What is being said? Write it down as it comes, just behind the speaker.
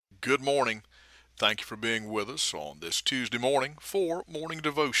Good morning. Thank you for being with us on this Tuesday morning for Morning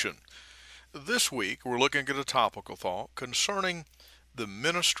Devotion. This week we're looking at a topical thought concerning the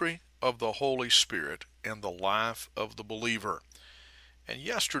ministry of the Holy Spirit in the life of the believer. And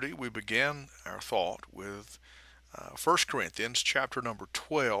yesterday we began our thought with 1 Corinthians chapter number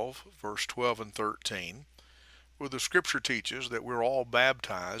 12, verse 12 and 13, where the scripture teaches that we're all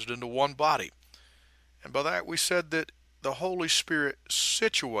baptized into one body. And by that we said that the Holy Spirit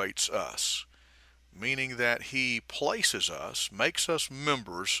situates us, meaning that He places us, makes us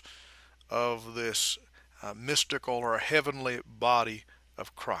members of this mystical or heavenly body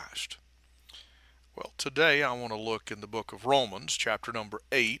of Christ. Well, today I want to look in the book of Romans, chapter number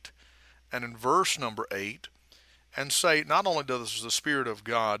 8, and in verse number 8, and say not only does the Spirit of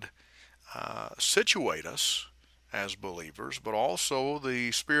God situate us as believers, but also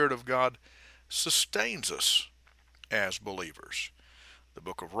the Spirit of God sustains us as believers. The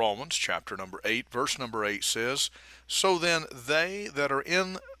book of Romans, chapter number 8, verse number 8 says, "So then they that are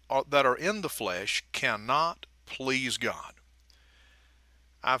in the flesh cannot please God."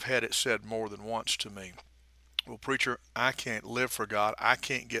 I've had it said more than once to me, "Well, preacher, I can't live for God. I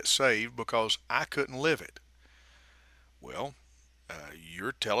can't get saved because I couldn't live it." Well,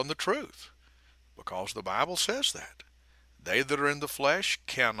 you're telling the truth, because the Bible says that. They that are in the flesh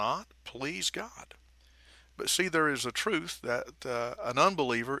cannot please God. But see, there is a truth that an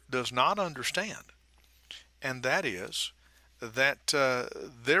unbeliever does not understand, and that is that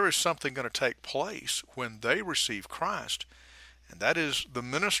there is something going to take place when they receive Christ, and that is the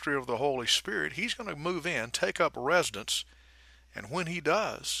ministry of the Holy Spirit. He's going to move in, take up residence, and when He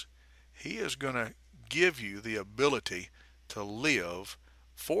does, He is going to give you the ability to live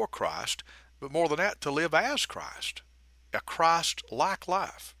for Christ, but more than that, to live as Christ, a Christ-like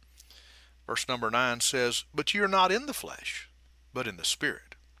life. Verse number 9 says, "But you're not in the flesh, but in the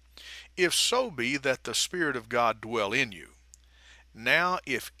Spirit. If so be that the Spirit of God dwell in you. Now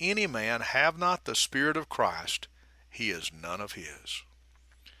if any man have not the Spirit of Christ, he is none of His."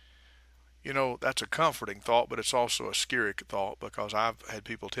 You know, that's a comforting thought, but it's also a scary thought, because I've had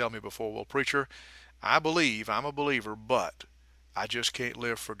people tell me before, "Well, preacher, I believe, I'm a believer, but I just can't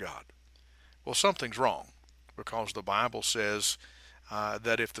live for God." Well, something's wrong, because the Bible says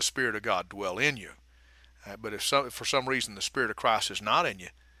that if the Spirit of God dwell in you, but if for some reason the Spirit of Christ is not in you,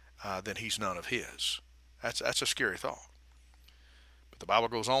 then He's none of His. That's a scary thought. But the Bible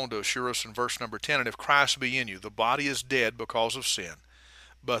goes on to assure us in verse number 10, "And if Christ be in you, the body is dead because of sin,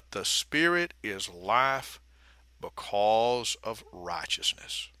 but the Spirit is life because of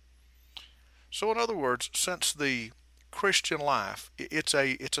righteousness." So in other words, since the Christian life, it's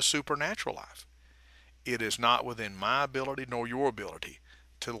a supernatural life. It is not within my ability nor your ability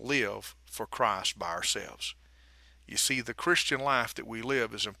to live for Christ by ourselves. You see, the Christian life that we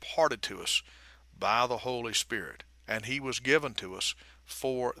live is imparted to us by the Holy Spirit, and He was given to us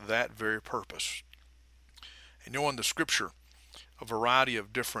for that very purpose. And you know, in the Scripture, a variety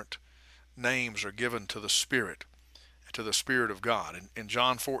of different names are given to the Spirit of God. In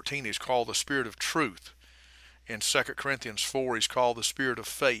John 14, He's called the Spirit of truth. In 2 Corinthians 4, He's called the Spirit of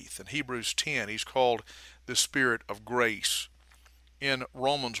faith. In Hebrews 10, He's called the Spirit of grace. In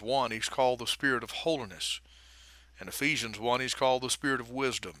Romans 1, He's called the Spirit of holiness. In Ephesians 1, He's called the Spirit of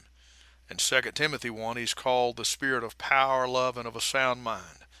wisdom. In 2 Timothy 1, He's called the Spirit of power, love, and of a sound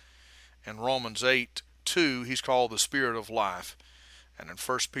mind. In Romans 8:2, He's called the Spirit of life. And in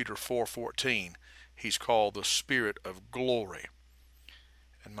 1 Peter 4:14, He's called the Spirit of glory.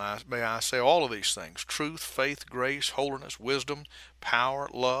 And may I say all of these things: truth, faith, grace, holiness, wisdom, power,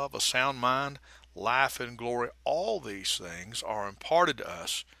 love, a sound mind, life, and glory. All these things are imparted to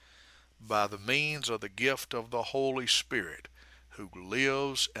us by the means of the gift of the Holy Spirit, who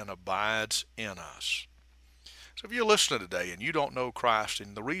lives and abides in us. So if you're listening today and you don't know Christ,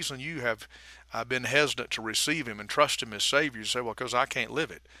 and the reason you have been hesitant to receive Him and trust Him as Savior, you say, "Well, because I can't live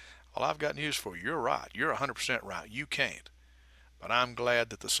it." Well, I've got news for you. You're right. You're 100% right. You can't. But I'm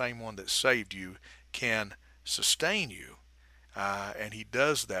glad that the same one that saved you can sustain you. And He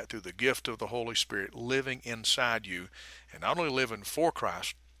does that through the gift of the Holy Spirit living inside you, and not only living for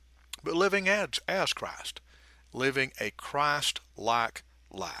Christ, but living as Christ, living a Christ-like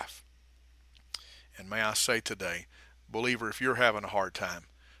life. And may I say today, believer, if you're having a hard time,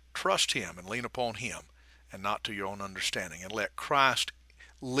 trust Him and lean upon Him and not to your own understanding, and let Christ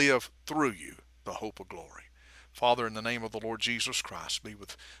live through you the hope of glory. Father, in the name of the Lord Jesus Christ, be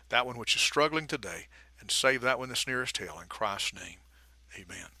with that one which is struggling today, and save that one that's nearest hell. In Christ's name,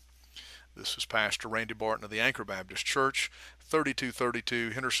 amen. This is Pastor Randy Barton of the Anchor Baptist Church,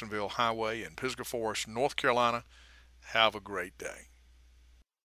 3232 Hendersonville Highway in Pisgah Forest, North Carolina. Have a great day.